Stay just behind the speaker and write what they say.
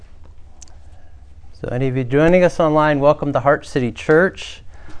So any of you joining us online, welcome to Heart City Church.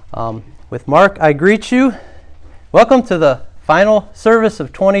 With Mark, I greet you. Welcome to the final service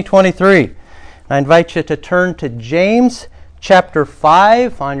of 2023. And I invite you to turn to James chapter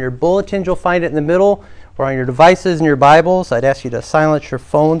 5. On your bulletins, you'll find it in the middle, or on your devices and your Bibles. I'd ask you to silence your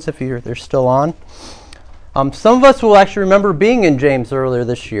phones if they're still on. Some of us will actually remember being in James earlier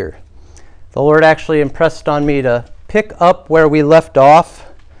this year. The Lord actually impressed on me to pick up where we left off.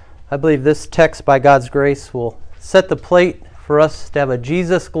 I believe this text, by God's grace, will set the plate for us to have a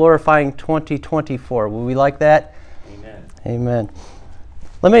Jesus-glorifying 2024. Will we like that? Amen. Amen.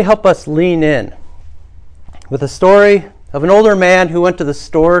 Let me help us lean in with a story of an older man who went to the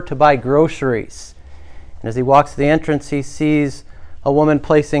store to buy groceries. And as he walks to the entrance, he sees a woman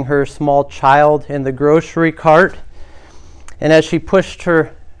placing her small child in the grocery cart. And as she pushed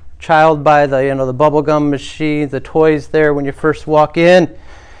her child by the bubblegum machine, the toys there when you first walk in,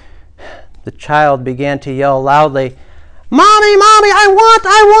 the child began to yell loudly, "Mommy, Mommy, I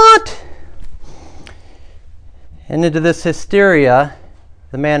want! And into this hysteria,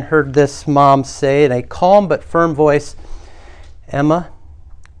 the man heard this mom say in a calm but firm voice, "Emma,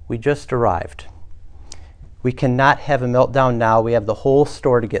 we just arrived. We cannot have a meltdown now. We have the whole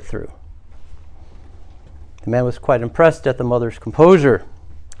store to get through." The man was quite impressed at the mother's composure.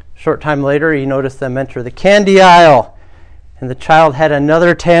 A short time later, he noticed them enter the candy aisle. And the child had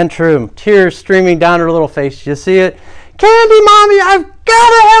another tantrum, tears streaming down her little face. You see it? "Candy, Mommy, I've got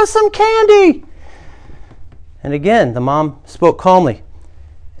to have some candy!" And again, the mom spoke calmly.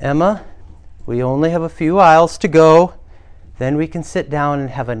 "Emma, we only have a few aisles to go. Then we can sit down and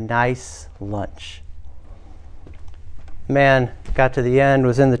have a nice lunch." The man got to the end,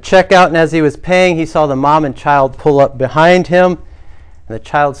 was in the checkout, and as he was paying, he saw the mom and child pull up behind him. And the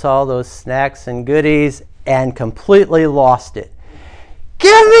child saw those snacks and goodies and completely lost it.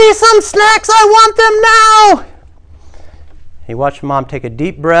 "Give me some snacks, I want them now!" He watched Mom take a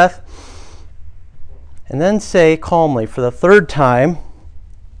deep breath and then say calmly for the third time,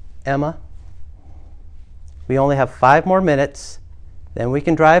 "Emma, we only have 5 more minutes, then we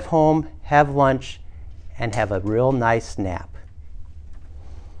can drive home, have lunch, and have a real nice nap."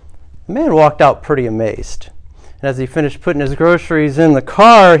 The man walked out pretty amazed. And as he finished putting his groceries in the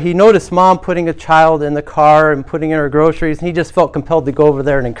car, he noticed Mom putting a child in the car and putting in her groceries, and he just felt compelled to go over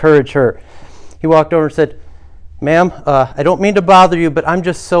there and encourage her. He walked over and said, "Ma'am, I don't mean to bother you, but I'm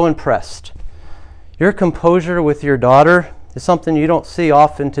just so impressed. Your composure with your daughter is something you don't see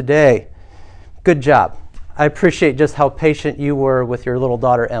often today. Good job. I appreciate just how patient you were with your little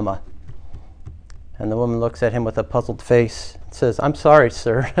daughter, Emma." And the woman looks at him with a puzzled face and says, "I'm sorry,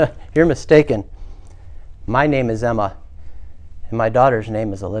 sir. You're mistaken. My name is Emma, and my daughter's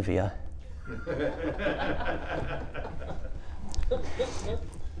name is Olivia."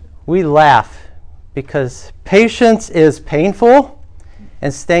 We laugh because patience is painful,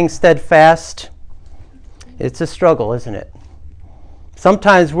 and staying steadfast, it's a struggle, isn't it?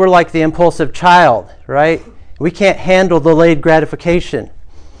 Sometimes we're like the impulsive child, right? We can't handle delayed gratification.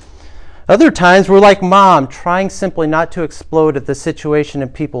 Other times we're like Mom, trying simply not to explode at the situation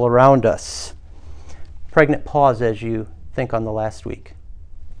and people around us. Pregnant pause as you think on the last week.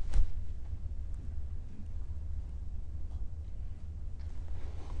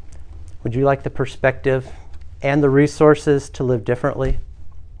 Would you like the perspective and the resources to live differently?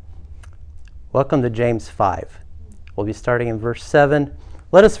 Welcome to James 5. We'll be starting in verse 7.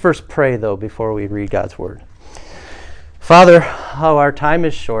 Let us first pray, though, before we read God's word. Father, how our time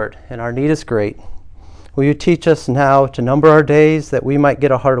is short and our need is great. Will you teach us now to number our days that we might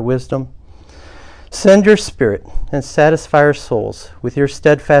get a heart of wisdom? Send your Spirit and satisfy our souls with your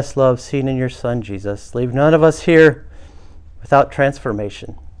steadfast love seen in your Son, Jesus. Leave none of us here without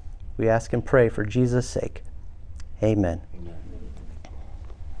transformation. We ask and pray for Jesus' sake. Amen. Amen.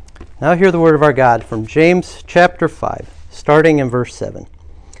 Now hear the word of our God from James chapter 5, starting in verse 7.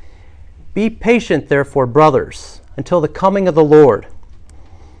 "Be patient, therefore, brothers, until the coming of the Lord.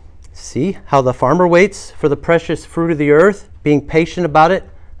 See how the farmer waits for the precious fruit of the earth, being patient about it,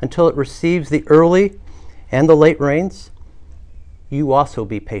 until it receives the early and the late rains. You also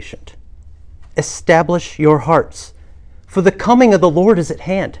be patient. Establish your hearts, for the coming of the Lord is at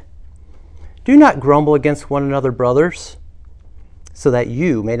hand. Do not grumble against one another, brothers, so that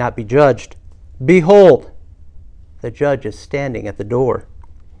you may not be judged. Behold, the judge is standing at the door.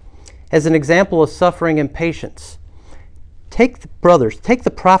 As an example of suffering and patience, take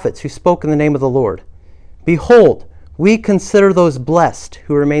the prophets who spoke in the name of the Lord. Behold, we consider those blessed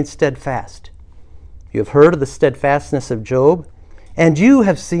who remain steadfast. You have heard of the steadfastness of Job, and you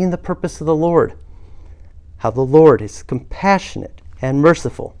have seen the purpose of the Lord, how the Lord is compassionate and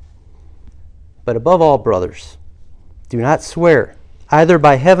merciful. But above all, brothers, do not swear, either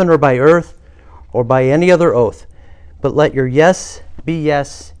by heaven or by earth, or by any other oath, but let your yes be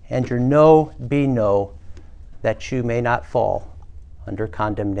yes, and your no be no, that you may not fall under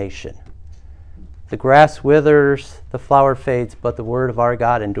condemnation. The grass withers, the flower fades, but the word of our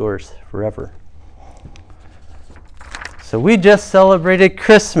God endures forever. So we just celebrated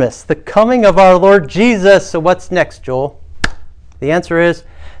Christmas, the coming of our Lord Jesus. So what's next, Joel? The answer is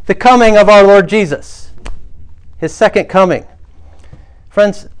the coming of our Lord Jesus, his second coming.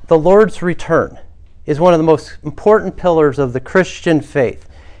 Friends, the Lord's return is one of the most important pillars of the Christian faith.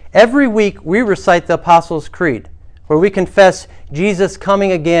 Every week we recite the Apostles' Creed, where we confess Jesus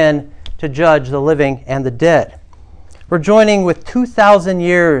coming again to judge the living and the dead. We're joining with 2,000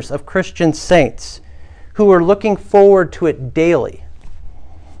 years of Christian saints who are looking forward to it daily.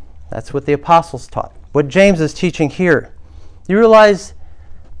 That's what the apostles taught. What James is teaching here. You realize,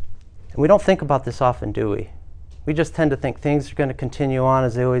 and we don't think about this often, do we? We just tend to think things are going to continue on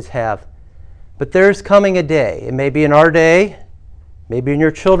as they always have. But there's coming a day. It may be in our day, maybe in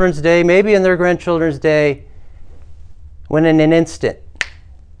your children's day, maybe in their grandchildren's day, when in an instant,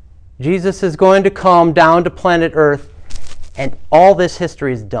 Jesus is going to come down to planet Earth and all this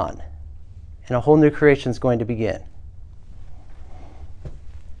history is done. And a whole new creation is going to begin.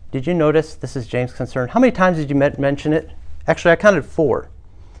 Did you notice, this is James' concern, how many times did you mention it? Actually, I counted 4.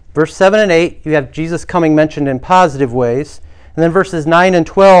 Verse 7 and 8, you have Jesus coming mentioned in positive ways. And then verses 9 and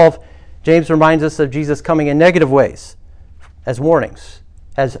 12, James reminds us of Jesus coming in negative ways, as warnings,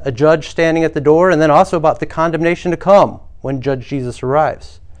 as a judge standing at the door, and then also about the condemnation to come when Judge Jesus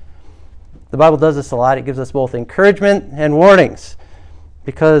arrives. The Bible does this a lot. It gives us both encouragement and warnings,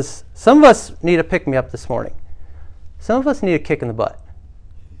 because some of us need a pick-me-up this morning. Some of us need a kick in the butt.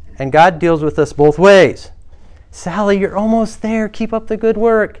 And God deals with us both ways. Sally, you're almost there. Keep up the good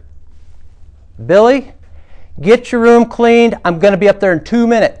work. Billy, get your room cleaned. I'm going to be up there in 2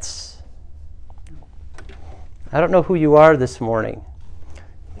 minutes. I don't know who you are this morning.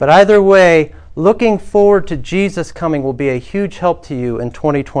 But either way, looking forward to Jesus coming will be a huge help to you in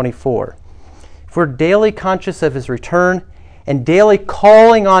 2024. If we're daily conscious of his return and daily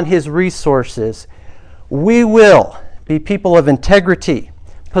calling on his resources, we will be people of integrity,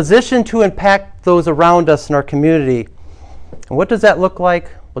 positioned to impact those around us in our community. And what does that look like?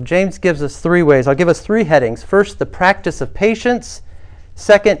 Well, James gives us 3 ways. I'll give us 3 headings. First, the practice of patience.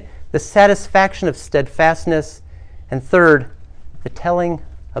 Second, the satisfaction of steadfastness. And third, the telling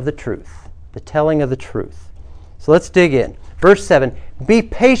of the truth. The telling of the truth. So let's dig in. Verse 7, be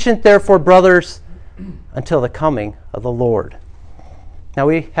patient, therefore, brothers, until the coming of the Lord. Now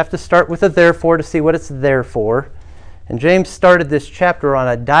we have to start with a therefore to see what it's there for. And James started this chapter on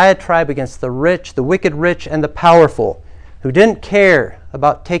a diatribe against the rich, the wicked rich, and the powerful, who didn't care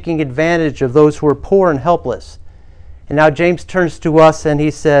about taking advantage of those who were poor and helpless. And now James turns to us and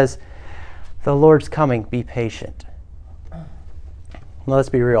he says, the Lord's coming, be patient. Well, let's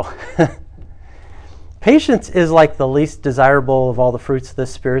be real. Patience is like the least desirable of all the fruits of the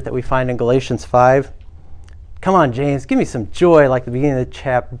Spirit that we find in Galatians 5. Come on, James, give me some joy like the beginning of the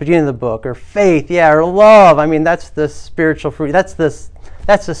chapter, beginning of the book, or faith, or love. I mean, that's the spiritual fruit. That's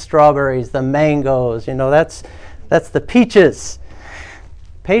the strawberries, the mangoes, that's the peaches.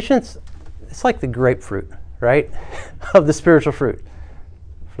 Patience, it's like the grapefruit, right? Of the spiritual fruit.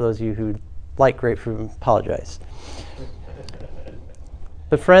 For those of you who like grapefruit, I apologize.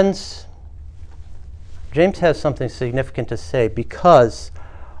 But friends, James has something significant to say because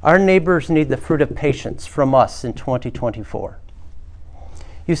our neighbors need the fruit of patience from us in 2024.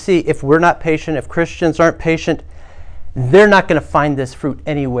 You see, if we're not patient, if Christians aren't patient, they're not going to find this fruit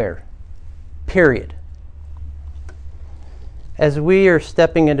anywhere. Period. As we are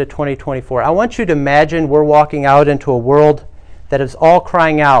stepping into 2024, I want you to imagine we're walking out into a world that is all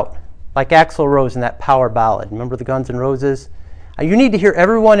crying out, like Axl Rose in that Power ballad. Remember the Guns N' Roses? You need to hear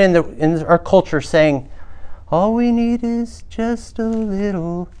everyone in our culture saying, all we need is just a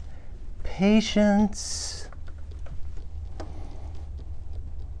little patience.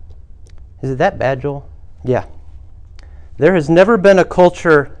 Is it that bad, Joel? Yeah. There has never been a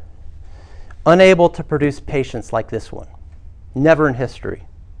culture unable to produce patience like this one. Never in history.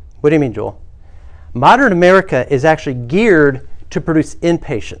 What do you mean, Joel? Modern America is actually geared to produce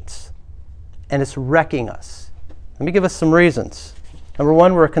impatience, and it's wrecking us. Let me give us some reasons. Number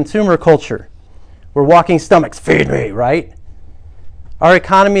one, we're a consumer culture. We're walking stomachs, feed me, right? Our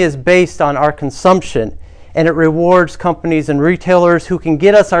economy is based on our consumption, and it rewards companies and retailers who can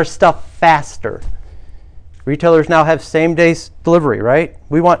get us our stuff faster. Retailers now have same-day delivery, right?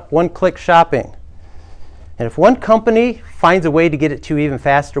 We want one-click shopping. And if one company finds a way to get it to you even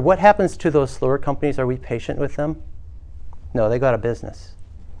faster, what happens to those slower companies? Are we patient with them? No, they go out of business.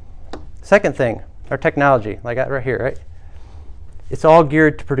 Second thing, our technology, like I got right here, right? It's all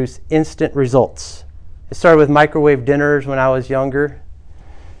geared to produce instant results. It started with microwave dinners when I was younger,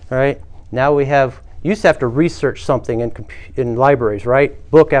 right? Now we used to have to research something in libraries, right?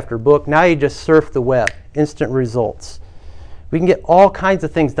 Book after book. Now you just surf the web, instant results. We can get all kinds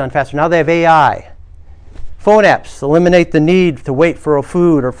of things done faster. Now they have AI. Phone apps eliminate the need to wait for a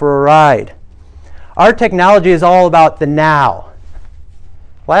food or for a ride. Our technology is all about the now.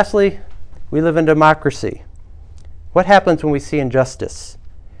 Lastly, we live in democracy. What happens when we see injustice?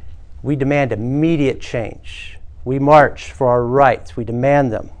 We demand immediate change. We march for our rights. We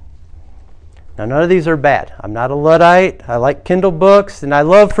demand them. Now, none of these are bad. I'm not a Luddite. I like Kindle books, and I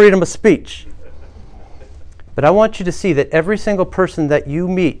love freedom of speech. But I want you to see that every single person that you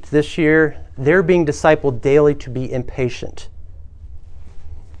meet this year, they're being discipled daily to be impatient.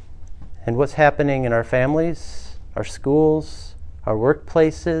 And what's happening in our families, our schools, our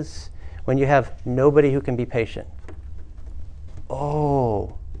workplaces, when you have nobody who can be patient?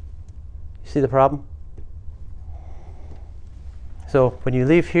 Oh, you see the problem? So when you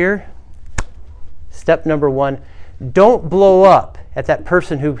leave here, step number one, don't blow up at that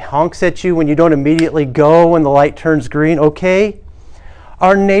person who honks at you when you don't immediately go when the light turns green, okay?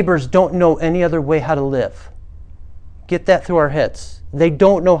 Our neighbors don't know any other way how to live. Get that through our heads. They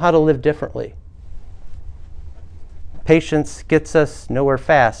don't know how to live differently. Patience gets us nowhere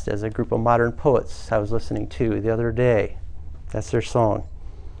fast, as a group of modern poets I was listening to the other day. That's their song.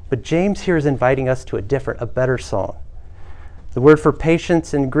 But James here is inviting us to a better song. The word for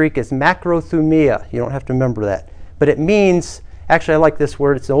patience in Greek is makrothumia. You don't have to remember that. But it means, actually I like this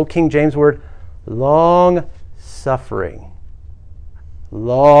word, it's the old King James word, long suffering.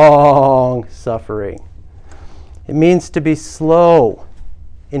 Long suffering. It means to be slow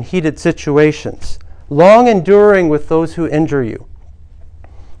in heated situations. Long enduring with those who injure you.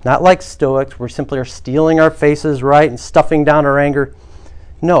 Not like Stoics, where we simply are steeling our faces right and stuffing down our anger.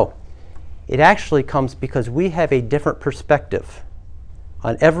 No, it actually comes because we have a different perspective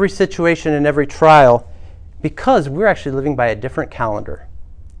on every situation and every trial, because we're actually living by a different calendar.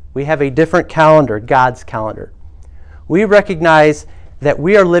 We have a different calendar, God's calendar. We recognize that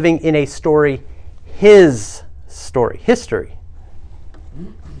we are living in a story, His story, history.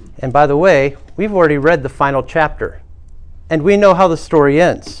 And by the way, we've already read the final chapter, and we know how the story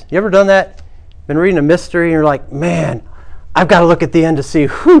ends. You ever done that? Been reading a mystery, and you're like, man, I've got to look at the end to see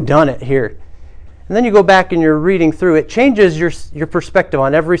who done it here. And then you go back and you're reading through. It changes your perspective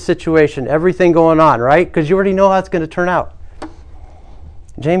on every situation, everything going on, right? Because you already know how it's going to turn out.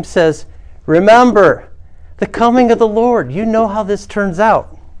 James says, remember the coming of the Lord. You know how this turns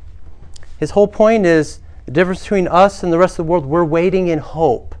out. His whole point is the difference between us and the rest of the world, we're waiting in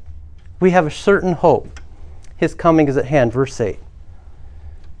hope. We have a certain hope. His coming is at hand, verse 8.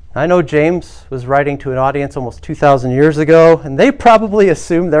 I know James was writing to an audience almost 2,000 years ago, and they probably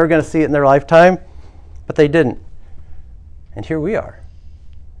assumed they were going to see it in their lifetime, but they didn't. And here we are.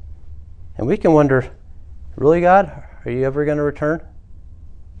 And we can wonder, really, God, are you ever going to return?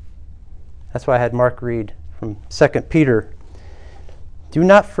 That's why I had Mark read from 2 Peter. Do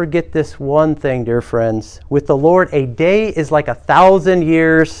not forget this one thing, dear friends. With the Lord, a day is like 1,000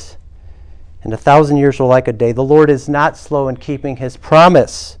 years, and 1,000 years are like a day. The Lord is not slow in keeping His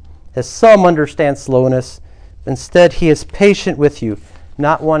promise, as some understand slowness. Instead, He is patient with you,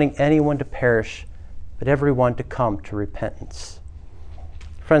 not wanting anyone to perish, but everyone to come to repentance.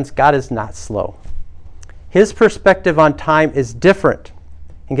 Friends, God is not slow. His perspective on time is different.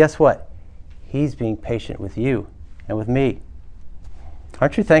 And guess what? He's being patient with you and with me.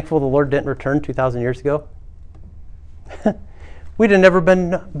 Aren't you thankful the Lord didn't return 2,000 years ago? We'd have never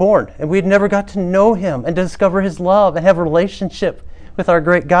been born, and we'd never got to know Him and discover His love and have a relationship with our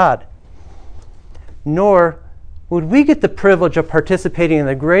great God. Nor would we get the privilege of participating in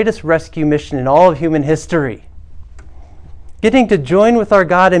the greatest rescue mission in all of human history. Getting to join with our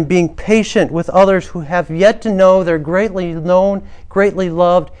God and being patient with others who have yet to know they're greatly known, greatly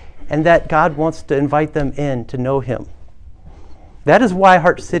loved, and that God wants to invite them in to know Him. That is why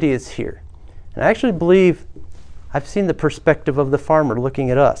Heart City is here. And I actually believe I've seen the perspective of the farmer looking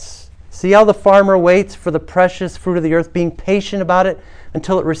at us. See how the farmer waits for the precious fruit of the earth, being patient about it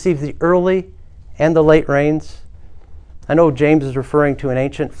until it receives the early and the late rains? I know James is referring to an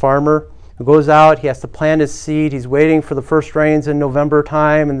ancient farmer who goes out, he has to plant his seed, he's waiting for the first rains in November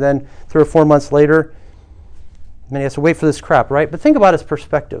time, and then 3 or 4 months later, and then he has to wait for this crop, right? But think about his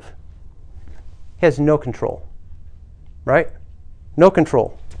perspective. He has no control, right? No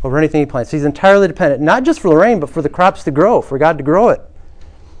control. over anything he plants. He's entirely dependent, not just for the rain, but for the crops to grow, for God to grow it.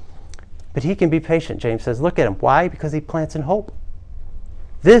 But he can be patient, James says. Look at him. Why? Because he plants in hope.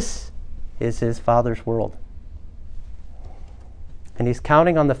 This is his Father's world. And he's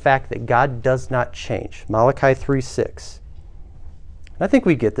counting on the fact that God does not change. Malachi 3:6. I think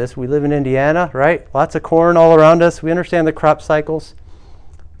we get this. We live in Indiana, right? Lots of corn all around us. We understand the crop cycles.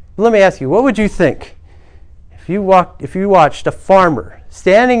 But let me ask you, what would you think if you watched a farmer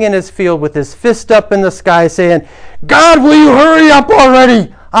standing in his field with his fist up in the sky saying, God, will you hurry up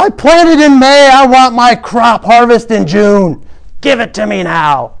already? I planted in May. I want my crop harvest in June. Give it to me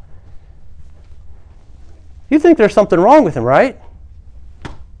now. You think there's something wrong with him, right?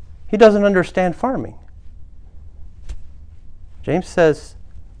 He doesn't understand farming. James says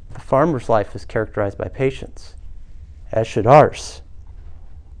the farmer's life is characterized by patience, as should ours.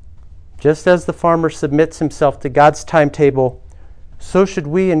 Just as the farmer submits himself to God's timetable, so should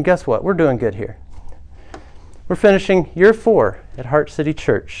we, and guess what? We're doing good here. We're finishing year 4 at Heart City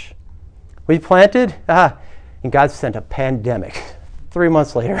Church. We planted, and God sent a pandemic 3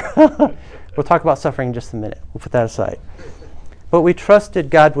 months later. We'll talk about suffering in just a minute. We'll put that aside. But we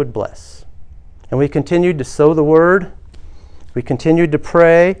trusted God would bless. And we continued to sow the word. We continued to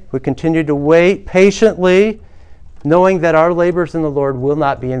pray. We continued to wait patiently, knowing that our labors in the Lord will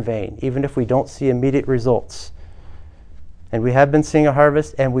not be in vain, even if we don't see immediate results. And we have been seeing a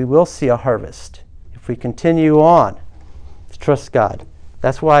harvest, and we will see a harvest if we continue on to trust God.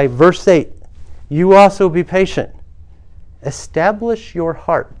 That's why verse 8, you also be patient. Establish your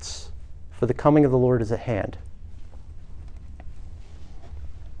hearts, for the coming of the Lord is at hand.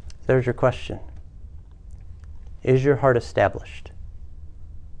 There's your question. Is your heart established?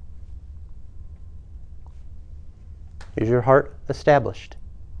 Is your heart established?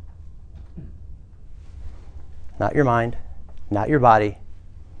 Not your mind, not your body.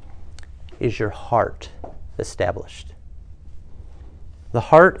 Is your heart established? The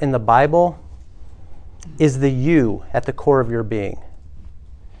heart in the Bible is the you at the core of your being.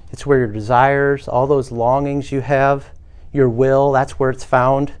 It's where your desires, all those longings you have, your will, that's where it's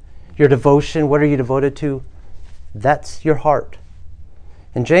found. Your devotion, what are you devoted to? That's your heart.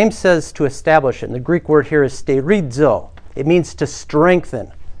 And James says to establish it. And the Greek word here is sterizo. It means to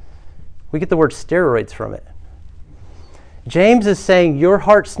strengthen. We get the word steroids from it. James is saying your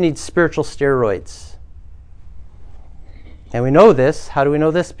hearts need spiritual steroids. And we know this. How do we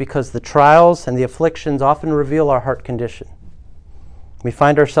know this? Because the trials and the afflictions often reveal our heart condition. We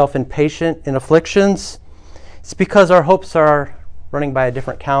find ourselves impatient in afflictions. It's because our hopes are running by a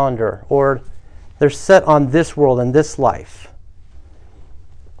different calendar, or they're set on this world and this life.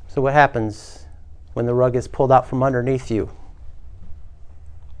 So what happens when the rug is pulled out from underneath you?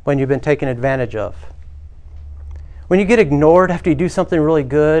 When you've been taken advantage of? When you get ignored after you do something really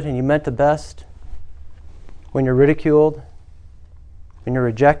good and you meant the best? When you're ridiculed? When you're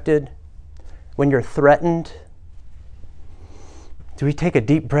rejected? When you're threatened? Do we take a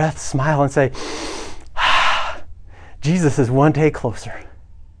deep breath, smile, and say, Jesus is one day closer?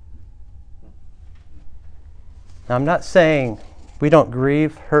 Now, I'm not saying we don't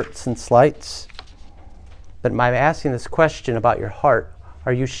grieve hurts and slights, but I'm asking this question about your heart.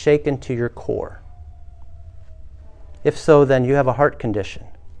 Are you shaken to your core? If so, then you have a heart condition.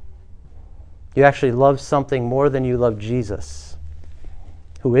 You actually love something more than you love Jesus,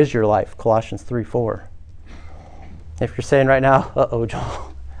 who is your life, Colossians 3:4. If you're saying right now, uh-oh,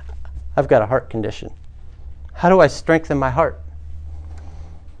 Joel, I've got a heart condition. How do I strengthen my heart?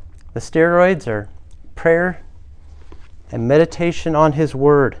 The steroids are prayer and meditation on His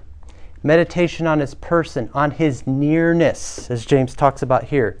Word, meditation on His person, on His nearness, as James talks about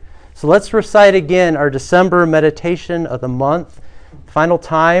here. So let's recite again our December meditation of the month. Final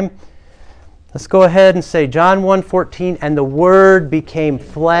time. Let's go ahead and say John 1:14, and the Word became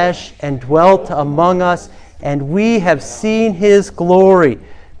flesh and dwelt among us, and we have seen His glory.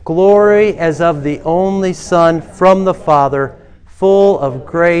 Glory as of the only Son from the Father, full of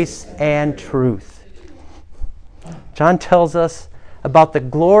grace and truth. John tells us about the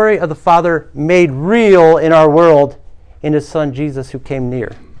glory of the Father made real in our world in His Son Jesus, who came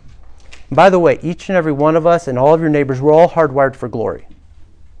near. And by the way, each and every one of us and all of your neighbors, we're all hardwired for glory.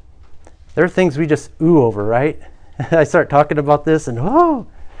 There are things we just ooh over, right? I start talking about this and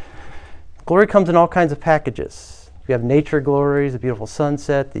glory comes in all kinds of packages. We have nature glories, a beautiful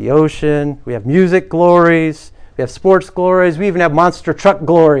sunset, the ocean. We have music glories. We have sports glories. We even have monster truck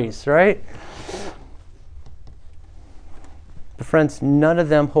glories, right? But friends, none of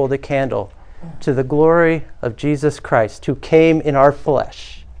them hold a candle to the glory of Jesus Christ, who came in our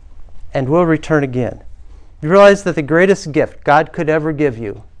flesh and will return again. You realize that the greatest gift God could ever give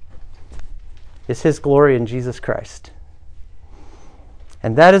you is his glory in Jesus Christ.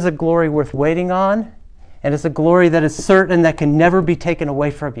 And that is a glory worth waiting on, and it's a glory that is certain, that can never be taken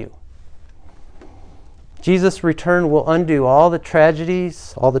away from you. Jesus' return will undo all the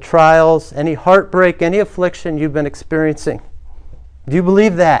tragedies, all the trials, any heartbreak, any affliction you've been experiencing. Do you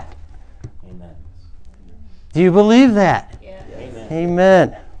believe that? Amen. Do you believe that? Yeah. Amen.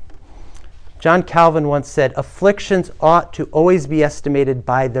 Amen. John Calvin once said, afflictions ought to always be estimated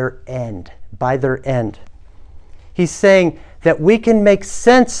by their end. By their end. He's saying that we can make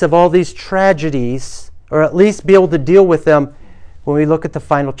sense of all these tragedies, or at least be able to deal with them, when we look at the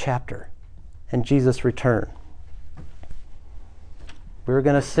final chapter and Jesus' return. We're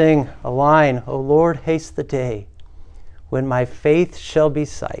going to sing a line, O Lord, haste the day when my faith shall be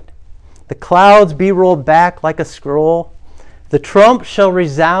sight. The clouds be rolled back like a scroll. The trump shall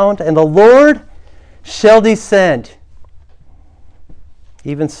resound, and the Lord shall descend.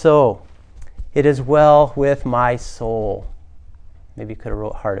 Even so, it is well with my soul. Maybe you could have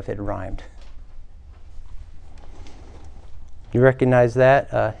wrote hard if it rhymed. You recognize that?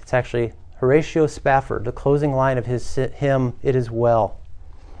 It's actually Horatio Spafford, the closing line of his hymn, It Is Well.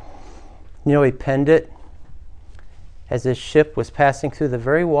 You know, he penned it as his ship was passing through the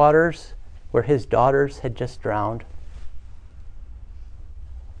very waters where his daughters had just drowned.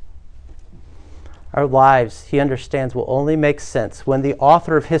 Our lives, he understands, will only make sense when the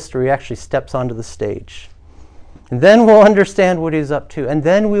author of history actually steps onto the stage. And then we'll understand what he's up to, and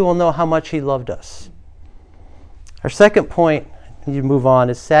then we will know how much he loved us. Our second point, you move on,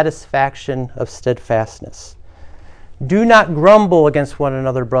 is satisfaction of steadfastness. Do not grumble against one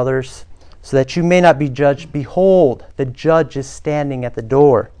another, brothers, so that you may not be judged. Behold, the judge is standing at the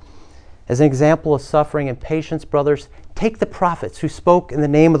door. As an example of suffering and patience, brothers, take the prophets who spoke in the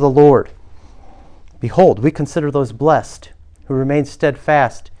name of the Lord. Behold, we consider those blessed who remain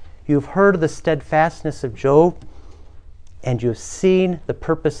steadfast. You have heard of the steadfastness of Job, and you have seen the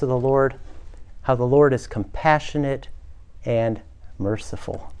purpose of the Lord, how the Lord is compassionate and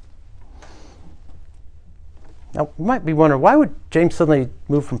merciful. Now, you might be wondering, why would James suddenly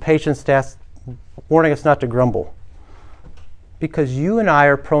move from patience to warning us not to grumble? Because you and I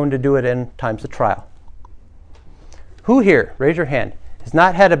are prone to do it in times of trial. Who here, raise your hand, has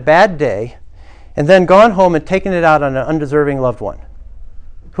not had a bad day and then gone home and taken it out on an undeserving loved one?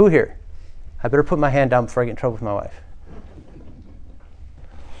 Who here? I better put my hand down before I get in trouble with my wife.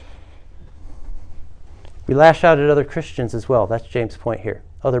 We lash out at other Christians as well. That's James' point here.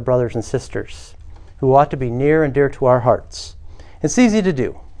 Other brothers and sisters who ought to be near and dear to our hearts. It's easy to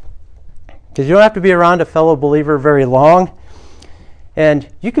do, because you don't have to be around a fellow believer very long, and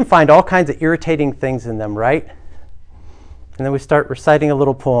you can find all kinds of irritating things in them, right? And then we start reciting a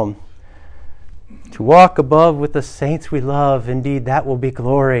little poem. To walk above with the saints we love, indeed that will be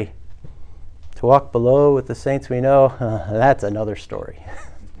glory. To walk below with the saints we know, that's another story.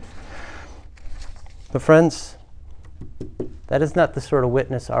 But friends, that is not the sort of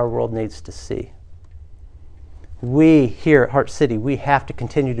witness our world needs to see. We here at Heart City, we have to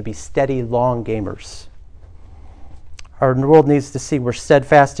continue to be steady, long gamers. Our world needs to see we're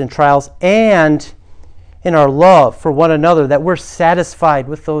steadfast in trials and in our love for one another, that we're satisfied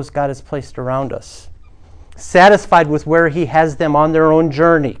with those God has placed around us. Satisfied with where he has them on their own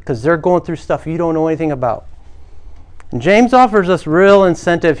journey, because they're going through stuff you don't know anything about. And James offers us real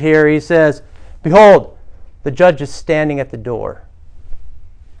incentive here. He says, behold, the judge is standing at the door.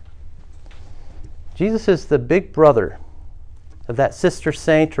 Jesus is the big brother of that sister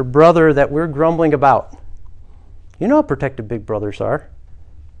saint or brother that we're grumbling about. You know how protective big brothers are.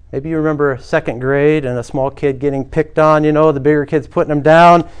 Maybe you remember second grade and a small kid getting picked on, the bigger kid's putting them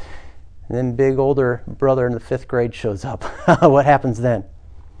down, and then big older brother in the 5th grade shows up. What happens then?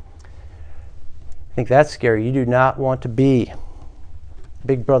 I think that's scary. You do not want to be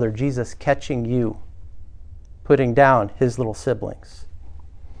big brother Jesus catching you putting down his little siblings.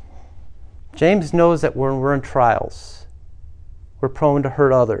 James knows that when we're in trials, we're prone to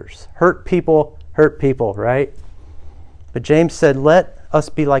hurt others. Hurt people, right? But James said, let us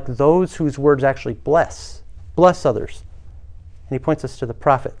be like those whose words actually bless others. And he points us to the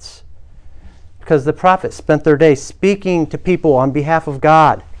prophets. Because the prophets spent their day speaking to people on behalf of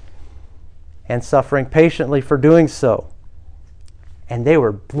God and suffering patiently for doing so. And they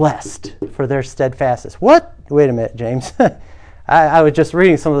were blessed for their steadfastness. What? Wait a minute, James. I was just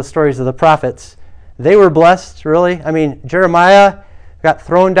reading some of the stories of the prophets. They were blessed, really. I mean, Jeremiah got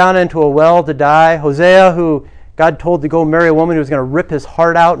thrown down into a well to die. Hosea, who God told to go marry a woman who was going to rip his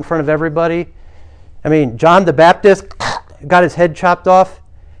heart out in front of everybody. I mean, John the Baptist got his head chopped off.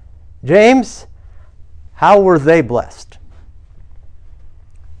 James, how were they blessed?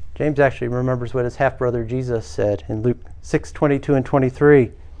 James actually remembers what his half-brother Jesus said in Luke 6:22 and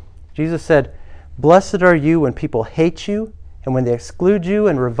 23. Jesus said, "Blessed are you when people hate you, and when they exclude you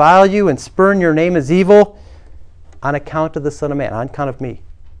and revile you and spurn your name as evil, on account of the Son of Man," on account of me.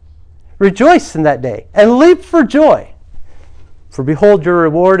 "Rejoice in that day, and leap for joy. For behold, your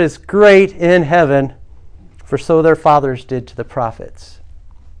reward is great in heaven, for so their fathers did to the prophets."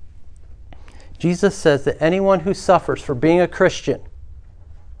 Jesus says that anyone who suffers for being a Christian,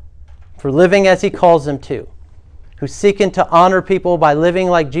 for living as he calls them to, who's seeking to honor people by living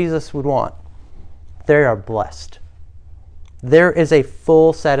like Jesus would want, they are blessed. There is a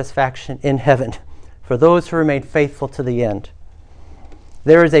full satisfaction in heaven for those who remain faithful to the end.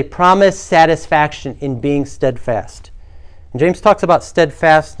 There is a promised satisfaction in being steadfast. And James talks about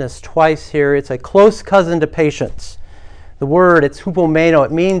steadfastness twice here. It's a close cousin to patience. The word, it's hupomeno.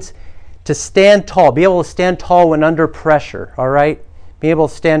 It means to stand tall, be able to stand tall when under pressure, all right? Be able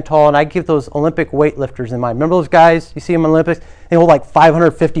to stand tall. And I keep those Olympic weightlifters in mind. Remember those guys? You see them in Olympics? They hold like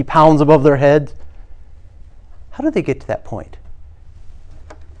 550 pounds above their heads. How did they get to that point?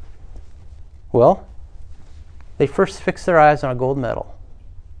 Well, they first fix their eyes on a gold medal.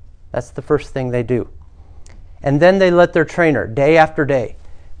 That's the first thing they do. And then they let their trainer, day after day,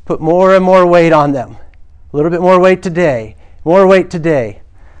 put more and more weight on them. A little bit more weight today,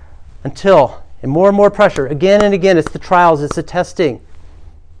 until, and more pressure, again and again, it's the trials, it's the testing.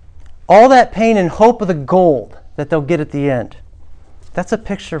 All that pain and hope of the gold that they'll get at the end. That's a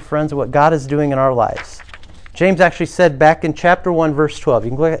picture, friends, of what God is doing in our lives. James actually said back in chapter 1, verse 12,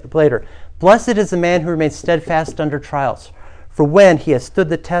 you can look at it later, "Blessed is the man who remains steadfast under trials, for when he has stood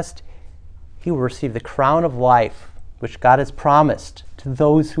the test, he will receive the crown of life, which God has promised to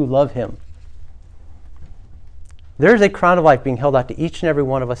those who love him." There's a crown of life being held out to each and every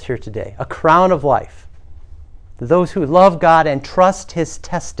one of us here today. A crown of life. To those who love God and trust his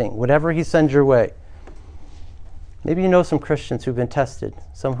testing, whatever he sends your way. Maybe you know some Christians who've been tested,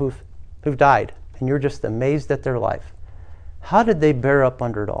 some who've died, and you're just amazed at their life. How did they bear up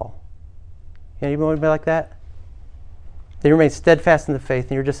under it all? Anybody like that? They remain steadfast in the faith,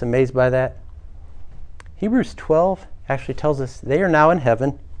 and you're just amazed by that. Hebrews 12 actually tells us they are now in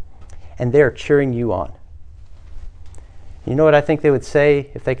heaven, and they are cheering you on. You know what I think they would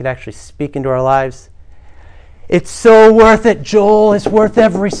say if they could actually speak into our lives? "It's so worth it, Joel. It's worth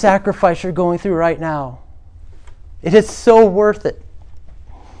every sacrifice you're going through right now. It is so worth it.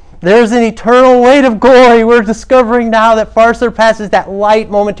 There's an eternal weight of glory we're discovering now that far surpasses that light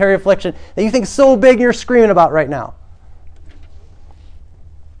momentary affliction that you think is so big you're screaming about right now."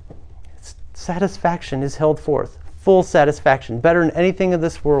 Satisfaction is held forth. Full satisfaction. Better than anything in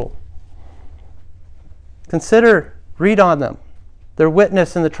this world. Consider, read on them, their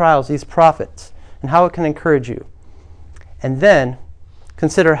witness in the trials, these prophets, and how it can encourage you. And then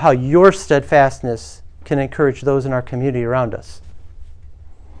consider how your steadfastness can encourage those in our community around us.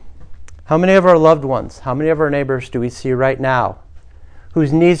 How many of our loved ones, how many of our neighbors do we see right now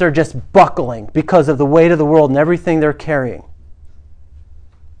whose knees are just buckling because of the weight of the world and everything they're carrying?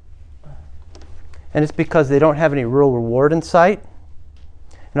 And it's because they don't have any real reward in sight,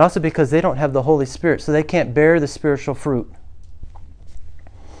 and also because they don't have the Holy Spirit, so they can't bear the spiritual fruit.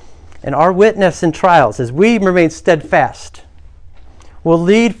 And our witness in trials, as we remain steadfast, will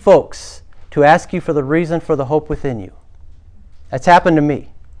lead folks to ask you for the reason for the hope within you. That's happened to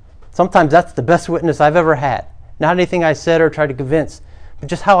me. Sometimes that's the best witness I've ever had. Not anything I said or tried to convince, but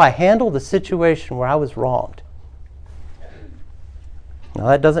just how I handled the situation where I was wronged. Now,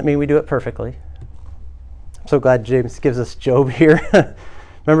 that doesn't mean we do it perfectly. I'm so glad James gives us Job here.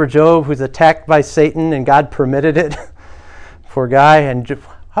 Remember Job, who's attacked by Satan and God permitted it? Poor guy. And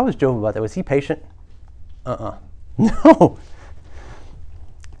how was Job about that? Was he patient? No.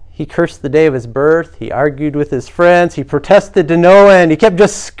 He cursed the day of his birth. He argued with his friends. He protested to no end. He kept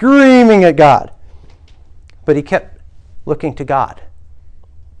just screaming at God. But he kept looking to God.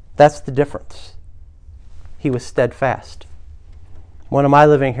 That's the difference. He was steadfast. One of my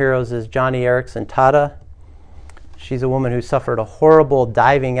living heroes is Johnny Erickson Tata. She's a woman who suffered a horrible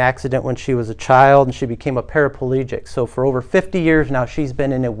diving accident when she was a child, and she became a paraplegic. So for over 50 years now, she's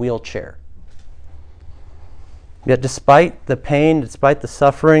been in a wheelchair. Yet despite the pain, despite the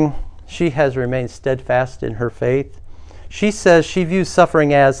suffering, she has remained steadfast in her faith. She says she views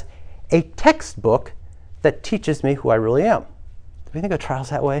suffering as a textbook that teaches me who I really am. Do you think of trials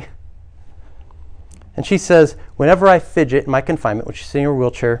that way? And she says, whenever I fidget in my confinement, when she's sitting in her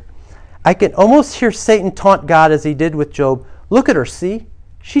wheelchair, I can almost hear Satan taunt God as he did with Job. Look at her, see?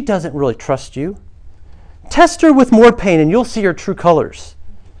 She doesn't really trust you. Test her with more pain and you'll see her true colors.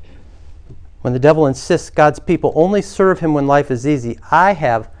 When the devil insists God's people only serve him when life is easy, I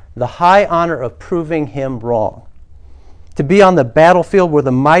have the high honor of proving him wrong. To be on the battlefield where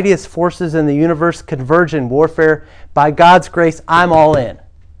the mightiest forces in the universe converge in warfare, by God's grace, I'm all in.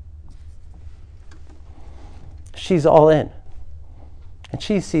 She's all in. And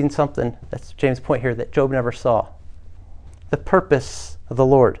she's seen something, that's James' point here, that Job never saw. The purpose of the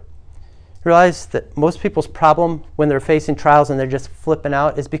Lord. Realize that most people's problem when they're facing trials and they're just flipping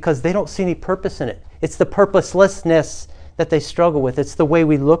out is because they don't see any purpose in it. It's the purposelessness that they struggle with. It's the way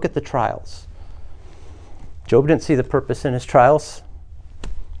we look at the trials. Job didn't see the purpose in his trials.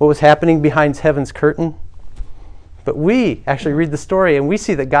 What was happening behind heaven's curtain? But we actually read the story and we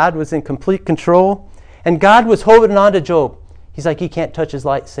see that God was in complete control and God was holding on to Job. He's like, you can't touch his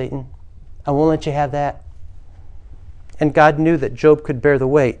light, Satan. I won't let you have that. And God knew that Job could bear the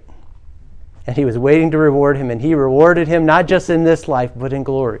weight. And he was waiting to reward him, and he rewarded him not just in this life, but in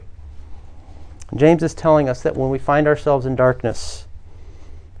glory. James is telling us that when we find ourselves in darkness,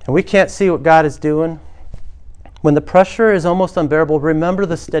 and we can't see what God is doing, when the pressure is almost unbearable, remember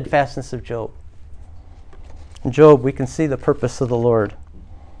the steadfastness of Job. In Job, we can see the purpose of the Lord.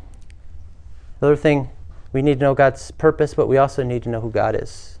 The other thing, we need to know God's purpose, but we also need to know who God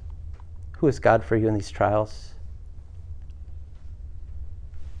is. Who is God for you in these trials?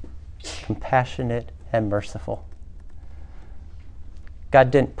 Compassionate and merciful.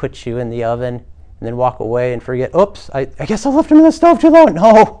 God didn't put you in the oven and then walk away and forget, oops, I guess I left him in the stove too long.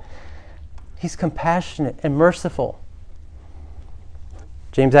 No. He's compassionate and merciful.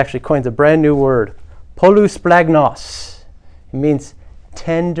 James actually coins a brand new word, polusplagnos. It means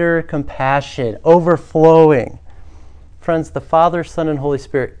tender compassion, overflowing. Friends, the Father, Son, and Holy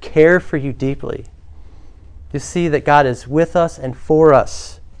Spirit care for you deeply. You see that God is with us and for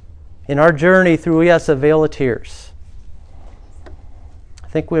us in our journey through, yes, a veil of tears. I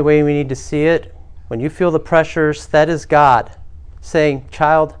think the way we need to see it, when you feel the pressures, that is God saying,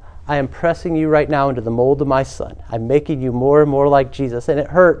 child, I am pressing you right now into the mold of my Son. I'm making you more and more like Jesus, and it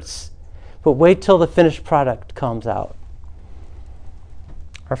hurts. But wait till the finished product comes out.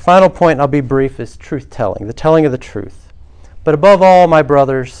 Our final point, and I'll be brief, is truth-telling, the telling of the truth. But above all, my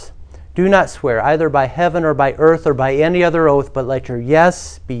brothers, do not swear either by heaven or by earth or by any other oath, but let your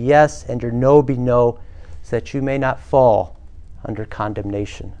yes be yes and your no be no, so that you may not fall under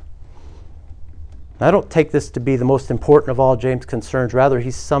condemnation. I don't take this to be the most important of all James' concerns. Rather,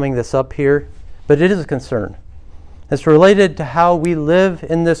 he's summing this up here. But it is a concern. It's related to how we live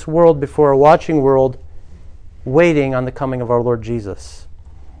in this world before a watching world, waiting on the coming of our Lord Jesus.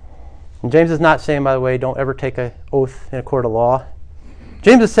 And James is not saying, by the way, don't ever take an oath in a court of law.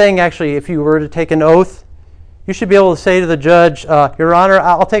 James is saying, actually, if you were to take an oath, you should be able to say to the judge, Your Honor,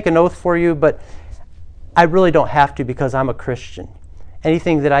 I'll take an oath for you, but I really don't have to because I'm a Christian.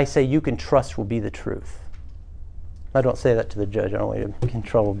 Anything that I say you can trust will be the truth. I don't say that to the judge. I don't want to get in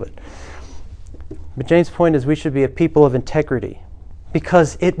trouble. But James' point is we should be a people of integrity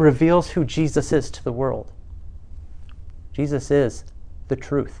because it reveals who Jesus is to the world. Jesus is the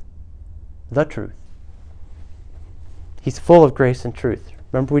truth. The truth. He's full of grace and truth.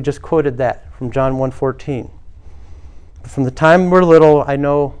 Remember, we just quoted that from John 1:14. From the time we're little, I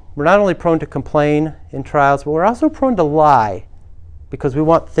know we're not only prone to complain in trials, but we're also prone to lie because we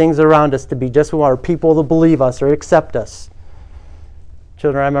want things around us to be just, we want our people to believe us or accept us.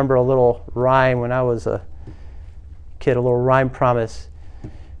 Children, I remember a little rhyme when I was a kid, a little rhyme promise.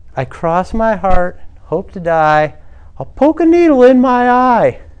 I cross my heart, hope to die, I'll poke a needle in my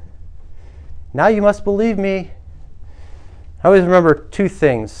eye. Now you must believe me. I always remember two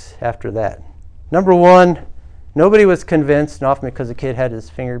things after that. Number one, nobody was convinced, and often because the kid had his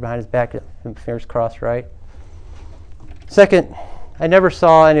finger behind his back, fingers crossed, right? Second, I never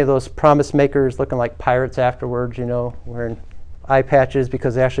saw any of those promise makers looking like pirates afterwards, wearing eye patches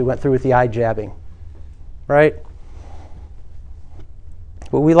because they actually went through with the eye jabbing, right?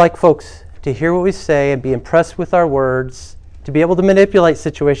 But we like folks to hear what we say and be impressed with our words, to be able to manipulate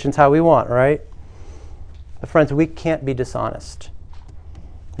situations how we want, right? But friends, we can't be dishonest.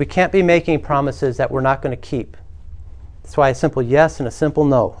 We can't be making promises that we're not going to keep. That's why a simple yes and a simple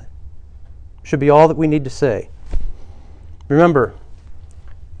no should be all that we need to say. Remember,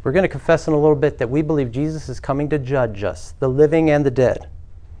 we're going to confess in a little bit that we believe Jesus is coming to judge us, the living and the dead.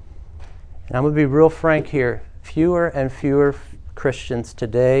 And I'm going to be real frank here. Fewer and fewer Christians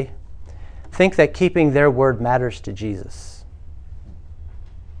today think that keeping their word matters to Jesus.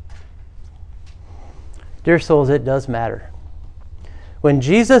 Dear souls, it does matter. When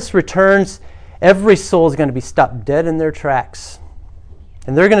Jesus returns, every soul is going to be stopped dead in their tracks.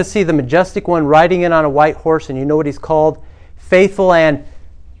 And they're going to see the majestic one riding in on a white horse, and you know what he's called? Faithful and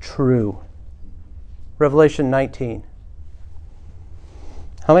true. Revelation 19.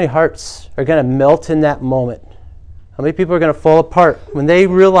 How many hearts are going to melt in that moment? How many people are going to fall apart when they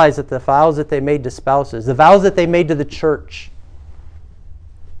realize that the vows that they made to spouses, the vows that they made to the church,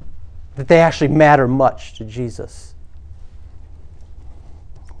 that they actually matter much to Jesus?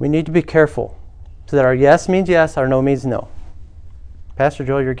 We need to be careful so that our yes means yes, our no means no. Pastor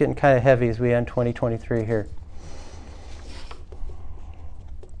Joel, you're getting kind of heavy as we end 2023 here.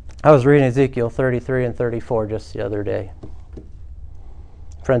 I was reading Ezekiel 33 and 34 just the other day.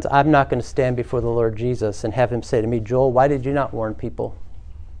 Friends, I'm not going to stand before the Lord Jesus and have him say to me, Joel, why did you not warn people?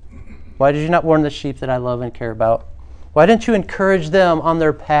 Why did you not warn the sheep that I love and care about? Why didn't you encourage them on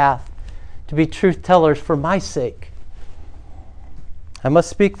their path to be truth tellers for my sake? I must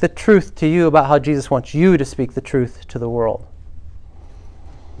speak the truth to you about how Jesus wants you to speak the truth to the world.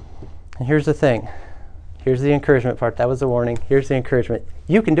 And here's the thing. Here's the encouragement part. That was the warning. Here's the encouragement.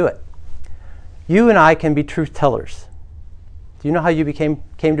 You can do it. You and I can be truth tellers. Do you know how you came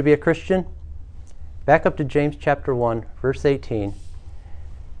to be a Christian? Back up to James chapter 1, verse 18.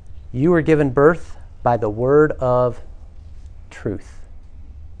 You were given birth by the word of truth.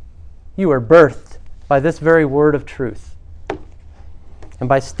 You were birthed by this very word of truth. And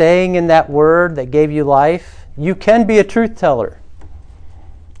by staying in that word that gave you life, you can be a truth teller.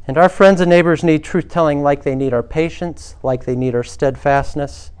 And our friends and neighbors need truth telling like they need our patience, like they need our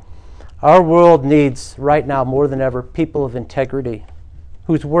steadfastness. Our world needs, right now more than ever, people of integrity,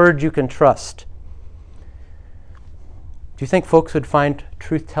 whose word you can trust. Do you think folks would find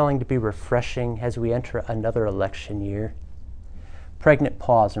truth-telling to be refreshing as we enter another election year? Pregnant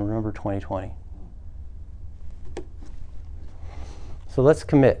pause and remember 2020. So let's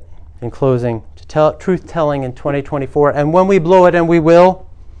commit, in closing, to truth-telling in 2024. And when we blow it, and we will,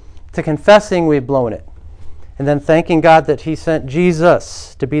 to confessing we've blown it. And then thanking God that he sent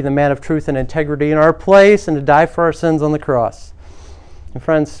Jesus to be the man of truth and integrity in our place and to die for our sins on the cross. And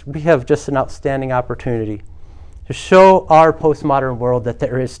friends, we have just an outstanding opportunity to show our postmodern world that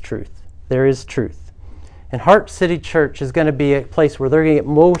there is truth. There is truth. And Heart City Church is going to be a place where they're going to get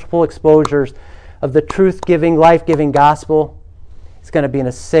multiple exposures of the truth-giving, life-giving gospel. It's going to be in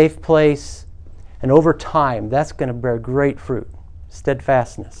a safe place. And over time, that's going to bear great fruit,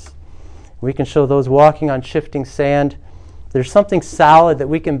 steadfastness. We can show those walking on shifting sand there's something solid that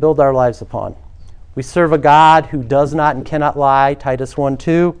we can build our lives upon. We serve a God who does not and cannot lie, Titus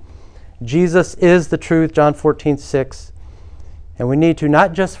 1:2. Jesus is the truth, John 14:6. And we need to,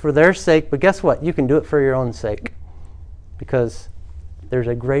 not just for their sake, but guess what? You can do it for your own sake. Because there's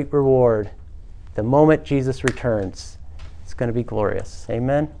a great reward. The moment Jesus returns, it's going to be glorious.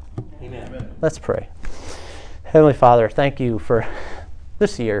 Amen? Amen. Let's pray. Heavenly Father, thank you for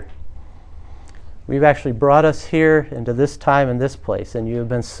this year. You've actually brought us here into this time and this place, and you have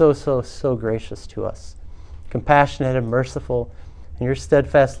been so, so, so gracious to us. Compassionate and merciful, and your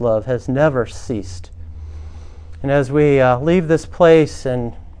steadfast love has never ceased. And as we leave this place,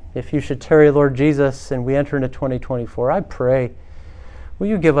 and if you should tarry, Lord Jesus, and we enter into 2024, I pray, will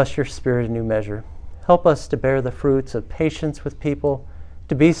you give us your Spirit in new measure? Help us to bear the fruits of patience with people,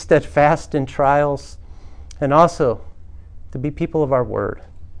 to be steadfast in trials, and also to be people of our word,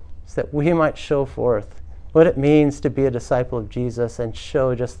 so that we might show forth what it means to be a disciple of Jesus and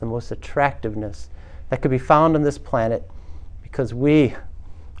show just the most attractiveness that could be found on this planet, because we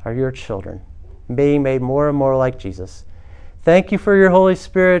are your children, being made more and more like Jesus. Thank you for your Holy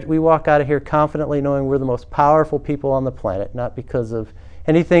Spirit. We walk out of here confidently knowing we're the most powerful people on the planet, not because of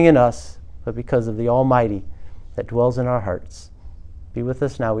anything in us, but because of the Almighty that dwells in our hearts. Be with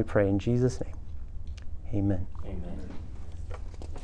us now, we pray, in Jesus' name. Amen. Amen.